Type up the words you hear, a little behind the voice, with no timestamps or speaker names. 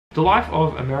The life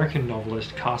of American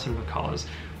novelist Carson McCullers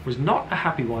was not a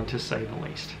happy one, to say the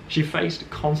least. She faced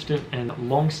constant and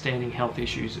long-standing health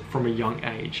issues from a young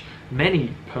age,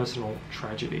 many personal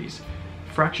tragedies,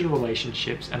 fractured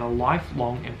relationships, and a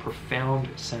lifelong and profound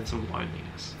sense of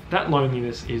loneliness. That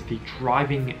loneliness is the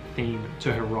driving theme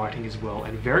to her writing as well,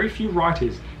 and very few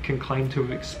writers can claim to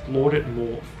have explored it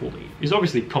more fully. It's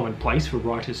obviously commonplace for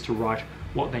writers to write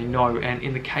what they know, and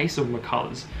in the case of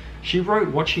McCullers, she wrote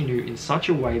what she knew in such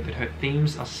a way that her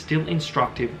themes are still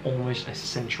instructive almost a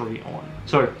century on.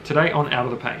 So today on Out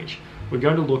of the Page, we're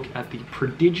going to look at the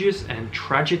prodigious and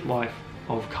tragic life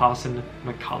of Carson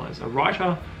McCullers, a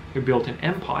writer who built an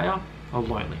empire of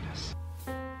loneliness.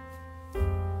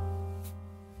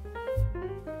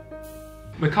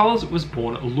 McCullers was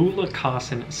born Lula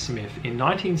Carson Smith in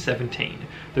 1917,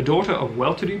 the daughter of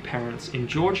well-to-do parents in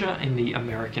Georgia in the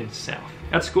American South.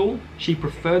 At school, she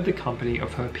preferred the company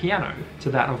of her piano to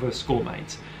that of her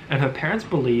schoolmates, and her parents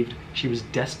believed she was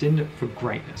destined for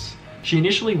greatness. She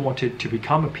initially wanted to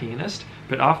become a pianist,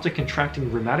 but after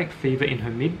contracting rheumatic fever in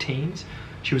her mid-teens,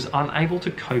 she was unable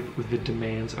to cope with the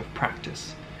demands of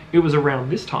practice. It was around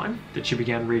this time that she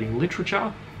began reading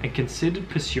literature and considered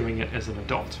pursuing it as an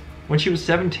adult. When she was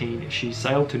 17, she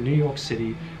sailed to New York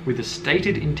City with the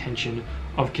stated intention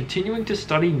of continuing to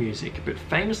study music, but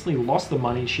famously lost the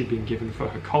money she'd been given for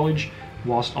her college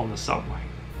whilst on the subway.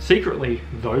 Secretly,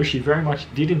 though, she very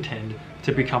much did intend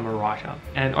to become a writer,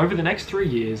 and over the next 3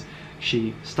 years,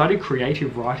 she studied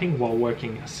creative writing while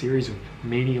working a series of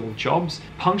menial jobs,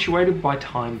 punctuated by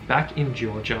time back in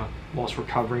Georgia whilst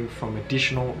recovering from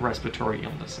additional respiratory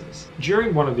illnesses.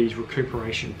 During one of these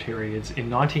recuperation periods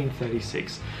in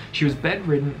 1936, she was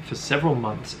bedridden for several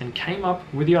months and came up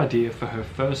with the idea for her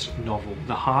first novel,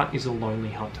 The Heart is a Lonely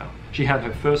Hunter. She had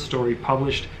her first story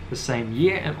published the same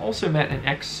year and also met an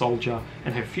ex-soldier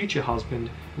and her future husband,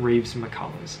 Reeves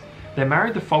McCullers. They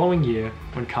married the following year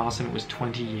when Carson was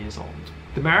 20 years old.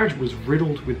 The marriage was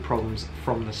riddled with problems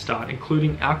from the start,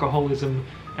 including alcoholism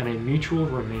and a mutual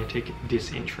romantic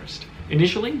disinterest.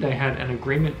 Initially, they had an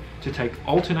agreement to take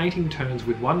alternating turns,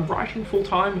 with one writing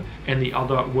full-time and the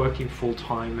other working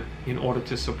full-time in order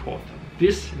to support them.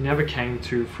 This never came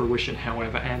to fruition,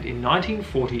 however, and in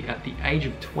 1940, at the age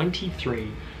of 23,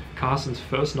 Carson's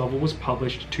first novel was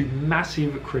published to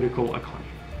massive critical acclaim.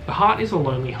 The Heart is a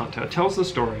Lonely Hunter tells the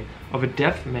story of a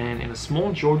deaf man in a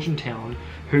small Georgian town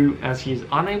who, as he is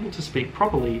unable to speak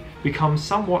properly, becomes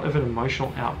somewhat of an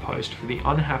emotional outpost for the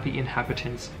unhappy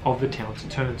inhabitants of the town to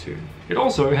turn to. It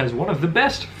also has one of the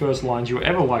best first lines you're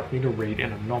ever likely to read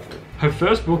in a novel. Her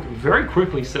first book very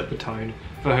quickly set the tone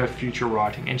for her future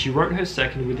writing, and she wrote her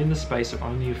second within the space of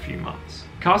only a few months.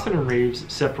 Carson and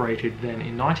Reeves separated then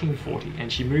in 1940,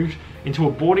 and she moved into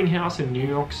a boarding house in New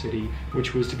York City,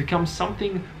 which was to become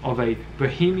something of a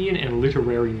bohemian and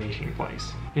literary meeting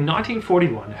place. In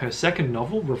 1941, her second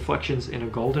novel, Reflections in a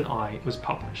Golden Eye, was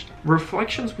published.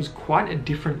 Reflections was quite a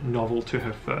different novel to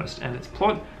her first, and its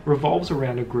plot revolves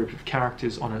around a group of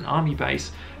characters on an army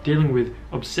base dealing with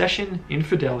obsession,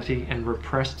 infidelity, and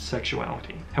repressed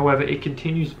sexuality. However, it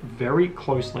continues very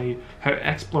closely her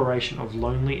exploration of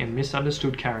lonely and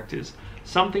misunderstood characters,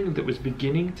 something that was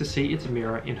beginning to see its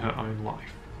mirror in her own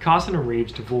life. Carson and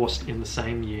Reeves divorced in the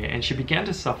same year, and she began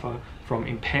to suffer from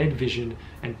impaired vision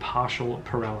and partial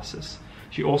paralysis.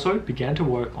 She also began to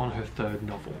work on her third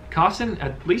novel. Carson,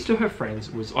 at least to her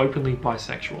friends, was openly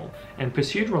bisexual and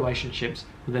pursued relationships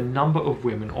with a number of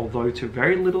women, although to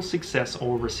very little success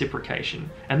or reciprocation,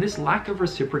 and this lack of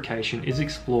reciprocation is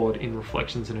explored in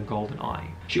Reflections in a Golden Eye.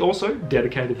 She also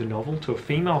dedicated the novel to a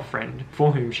female friend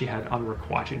for whom she had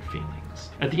unrequited feelings.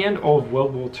 At the end of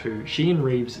World War II, she and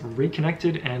Reeves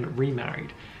reconnected and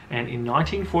remarried, and in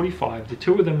 1945 the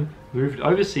two of them moved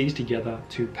overseas together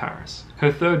to Paris.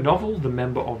 Her third novel, The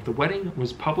Member of the Wedding,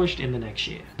 was published in the next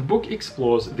year. The book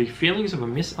explores the feelings of a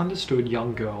misunderstood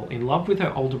young girl in love with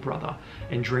her older brother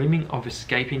and dreaming of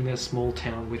escaping their small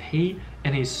town with he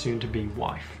and his soon-to-be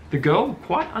wife. The girl,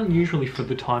 quite unusually for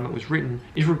the time it was written,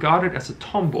 is regarded as a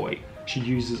tomboy. She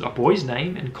uses a boy's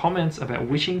name and comments about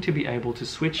wishing to be able to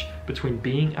switch between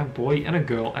being a boy and a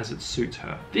girl as it suits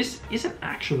her. This isn't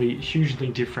actually hugely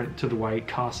different to the way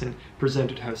Carson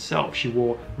presented herself. She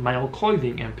wore male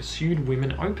clothing and pursued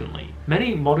women openly.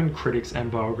 Many modern critics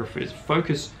and biographers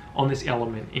focus on this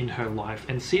element in her life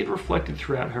and see it reflected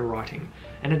throughout her writing,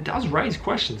 and it does raise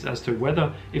questions as to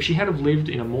whether, if she had have lived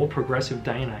in a more progressive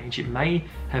day and age, it may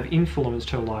have influenced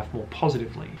her life more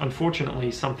positively.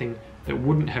 Unfortunately, something that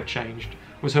wouldn't have changed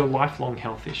was her lifelong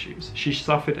health issues. She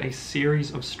suffered a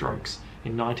series of strokes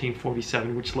in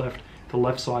 1947, which left the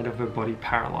left side of her body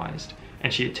paralyzed,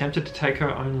 and she attempted to take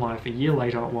her own life a year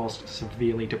later whilst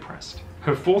severely depressed.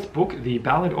 Her fourth book, The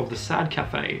Ballad of the Sad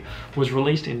Cafe, was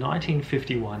released in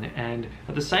 1951, and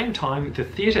at the same time, the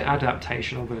theatre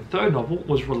adaptation of her third novel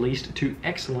was released to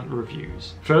excellent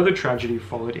reviews. Further tragedy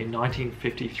followed in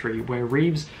 1953, where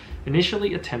Reeves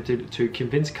initially attempted to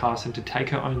convince Carson to take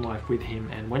her own life with him,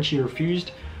 and when she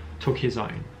refused, took his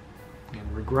own.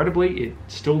 And regrettably, it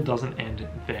still doesn't end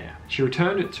there. She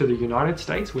returned to the United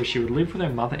States, where she would live with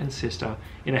her mother and sister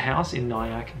in a house in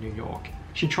Nyack, New York.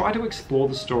 She tried to explore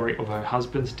the story of her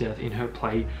husband's death in her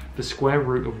play The Square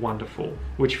Root of Wonderful,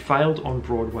 which failed on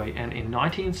Broadway, and in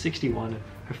 1961,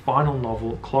 her final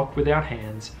novel, Clock Without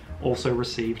Hands, also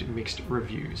received mixed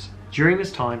reviews. During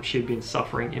this time, she had been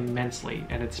suffering immensely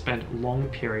and had spent long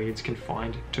periods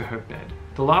confined to her bed.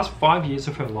 The last 5 years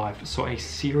of her life saw a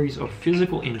series of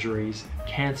physical injuries,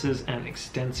 cancers, and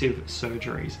extensive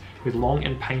surgeries, with long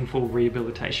and painful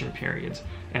rehabilitation periods,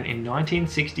 and in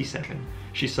 1967,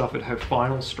 she suffered her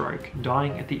final stroke,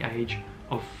 dying at the age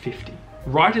of 50.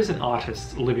 Writers and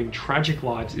artists living tragic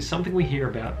lives is something we hear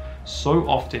about so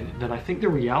often that I think the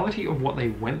reality of what they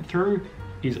went through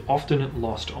is often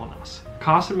lost on us.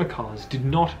 Carson McCullers did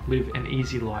not live an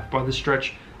easy life by the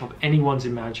stretch of anyone's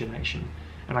imagination,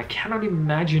 and I cannot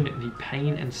imagine the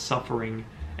pain and suffering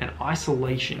and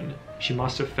isolation she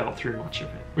must have felt through much of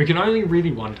it. We can only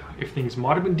really wonder if things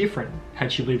might have been different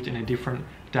had she lived in a different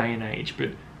day and age,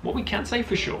 but what we can say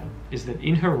for sure is that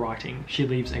in her writing, she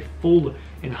leaves a full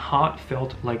and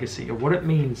heartfelt legacy of what it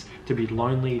means to be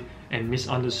lonely and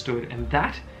misunderstood, and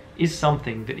that is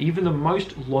something that even the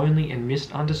most lonely and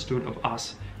misunderstood of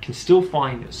us can still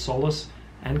find solace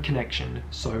and connection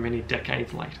so many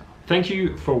decades later. Thank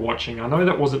you for watching. I know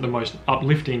that wasn't the most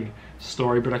uplifting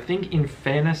story, but I think in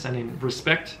fairness and in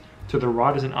respect to the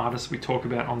writers and artists we talk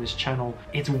about on this channel,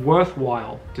 it's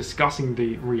worthwhile discussing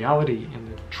the reality and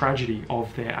the tragedy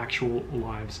of their actual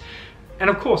lives. And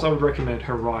of course, I would recommend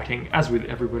her writing, as with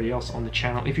everybody else on the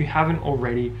channel. If you haven't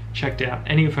already checked out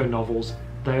any of her novels,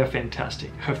 they are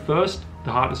fantastic. Her first,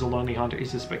 The Heart is a Lonely Hunter,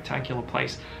 is a spectacular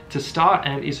place to start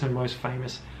and is her most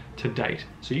famous to date.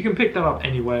 So you can pick that up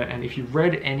anywhere, and if you've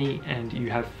read any and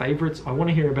you have favorites, I want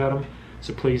to hear about them,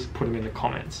 so please put them in the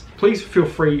comments. Please feel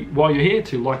free while you're here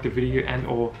to like the video and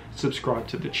or subscribe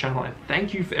to the channel, and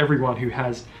thank you for everyone who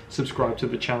has subscribed to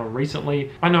the channel recently.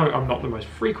 I know I'm not the most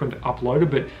frequent uploader,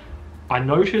 but I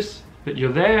notice that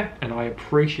you're there and I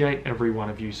appreciate every one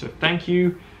of you. So thank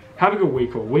you, have a good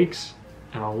week or weeks,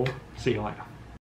 and I will see you later.